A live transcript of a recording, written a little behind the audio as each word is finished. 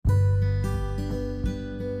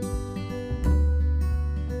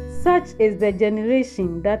Such is the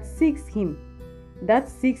generation that seeks him, that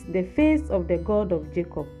seeks the face of the God of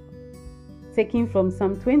Jacob. Taken from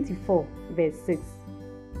Psalm 24, verse 6.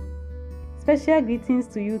 Special greetings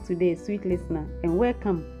to you today, sweet listener, and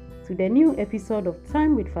welcome to the new episode of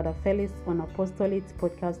Time with Father Felix on Apostolate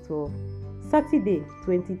Podcast 12, Saturday,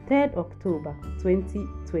 23rd October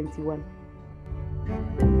 2021.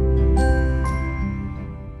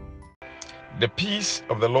 The peace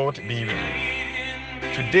of the Lord be with you.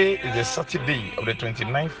 Today is the Saturday of the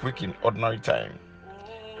 29th week in Ordinary Time.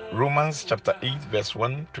 Romans chapter 8 verse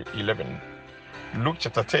 1 to 11. Luke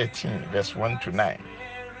chapter 13 verse 1 to 9.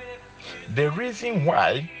 The reason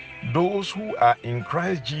why those who are in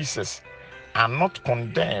Christ Jesus are not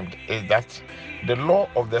condemned is that the law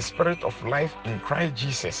of the Spirit of life in Christ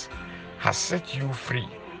Jesus has set you free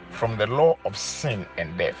from the law of sin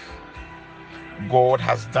and death. God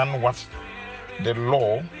has done what the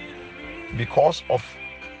law, because of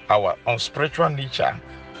our unspiritual nature,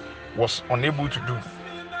 was unable to do.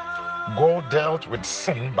 God dealt with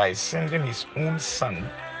sin by sending his own Son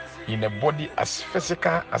in a body as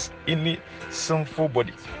physical as any sinful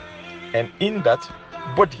body. And in that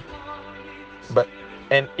body,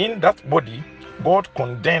 God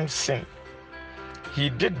condemned sin. He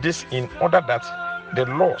did this in order that the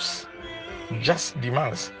law's just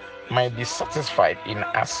demands might be satisfied in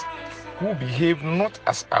us, who behave not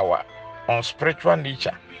as our unspiritual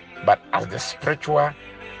nature, but as the spiritual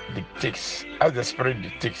dictates, as the Spirit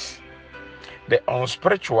dictates. The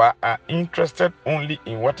unspiritual are interested only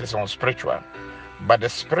in what is unspiritual, but the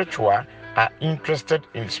spiritual are interested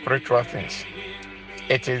in spiritual things.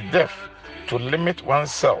 It is death to limit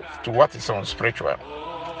oneself to what is unspiritual.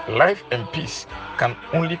 Life and peace can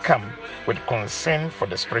only come with concern for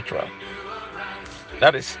the spiritual.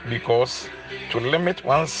 That is because to limit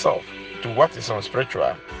oneself to what is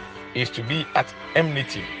unspiritual is to be at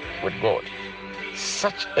enmity with God.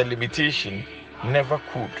 Such a limitation never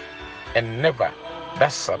could and never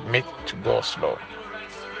does submit to God's law.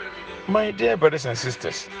 My dear brothers and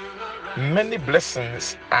sisters, many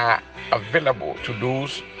blessings are available to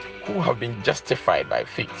those who have been justified by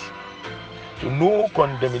faith, to no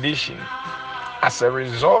condemnation as a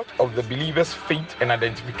result of the believer's faith and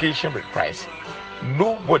identification with Christ.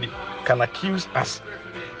 Nobody can accuse us.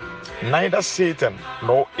 Neither Satan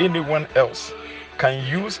nor anyone else can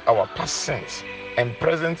use our past sins and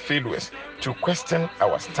present failures to question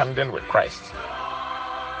our standing with Christ.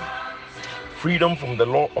 Freedom from the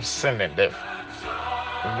law of sin and death.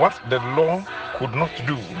 What the law could not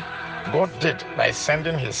do, God did by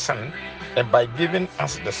sending his Son and by giving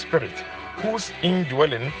us the Spirit, whose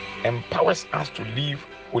indwelling empowers us to live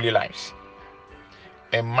holy lives.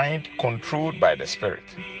 A mind controlled by the Spirit.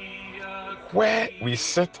 Where we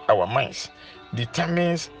set our minds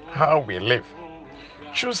determines how we live.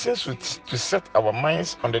 Choosing to set our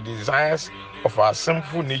minds on the desires of our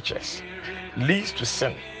sinful natures leads to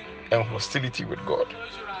sin and hostility with God.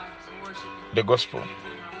 The Gospel.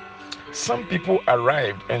 Some people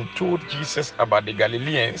arrived and told Jesus about the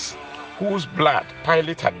Galileans whose blood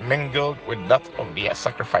Pilate had mingled with that of their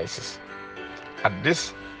sacrifices. At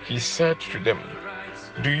this, he said to them,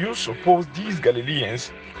 "Do you suppose these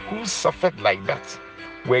Galileans who suffered like that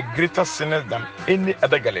were greater sinners than any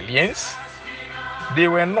other Galileans? They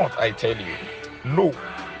were not, I tell you. No,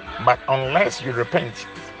 but unless you repent,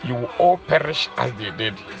 you will all perish as they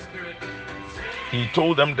did." He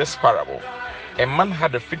told them this parable. A man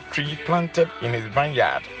had a fig tree planted in his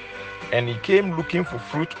vineyard, and he came looking for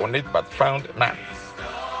fruit on it but found none.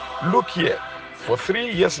 "Look here, for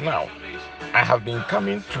 3 years now, I have been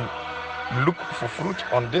coming to look for fruit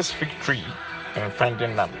on this fig tree and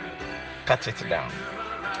finding none. Cut it down."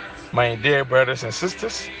 My dear brothers and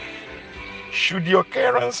sisters, should the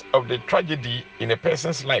occurrence of the tragedy in a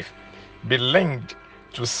person's life be linked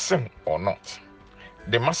to sin or not?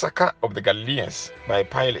 The massacre of the Galileans by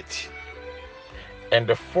Pilate and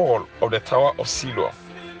the fall of the Tower of Siloam.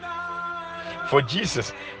 For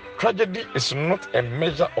Jesus, tragedy is not a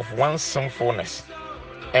measure of one's sinfulness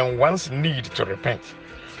and one's need to repent.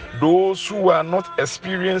 Those who are not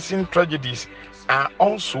experiencing tragedies are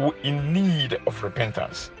also in need of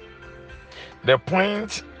repentance. The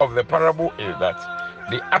point of the parable is that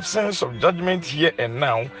the absence of judgment here and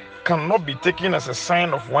now cannot be taken as a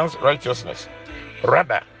sign of one's righteousness.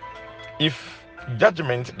 Rather, if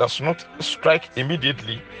judgment does not strike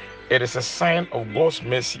immediately, it is a sign of God's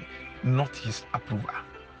mercy, not his approval.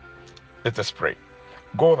 Let us pray.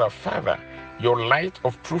 God our Father, your light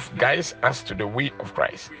of proof guides us to the way of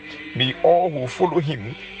Christ. May all who follow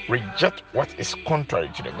him reject what is contrary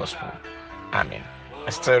to the gospel. Amen. I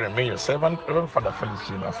still remain your servant, Reverend Father Felix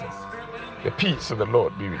Chibafu. The peace of the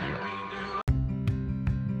Lord be with you.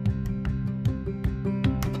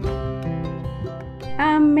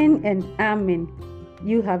 Amen and amen.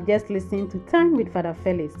 You have just listened to Time with Father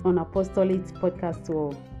Felix on Apostolate Podcast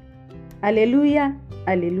World. Alleluia,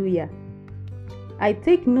 alleluia. I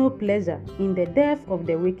take no pleasure in the death of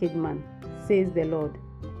the wicked man, says the Lord,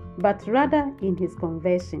 but rather in his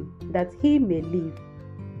conversion, that he may live.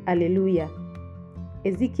 Alleluia.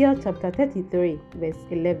 Ezekiel chapter 33, verse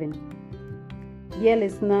 11. Dear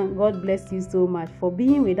listener, God bless you so much for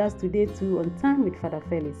being with us today too on Time with Father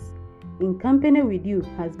Felix. In company with you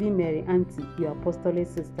has been Mary Auntie, your apostolic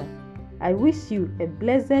sister. I wish you a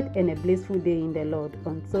blessed and a blissful day in the Lord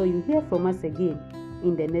until you hear from us again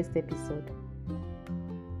in the next episode.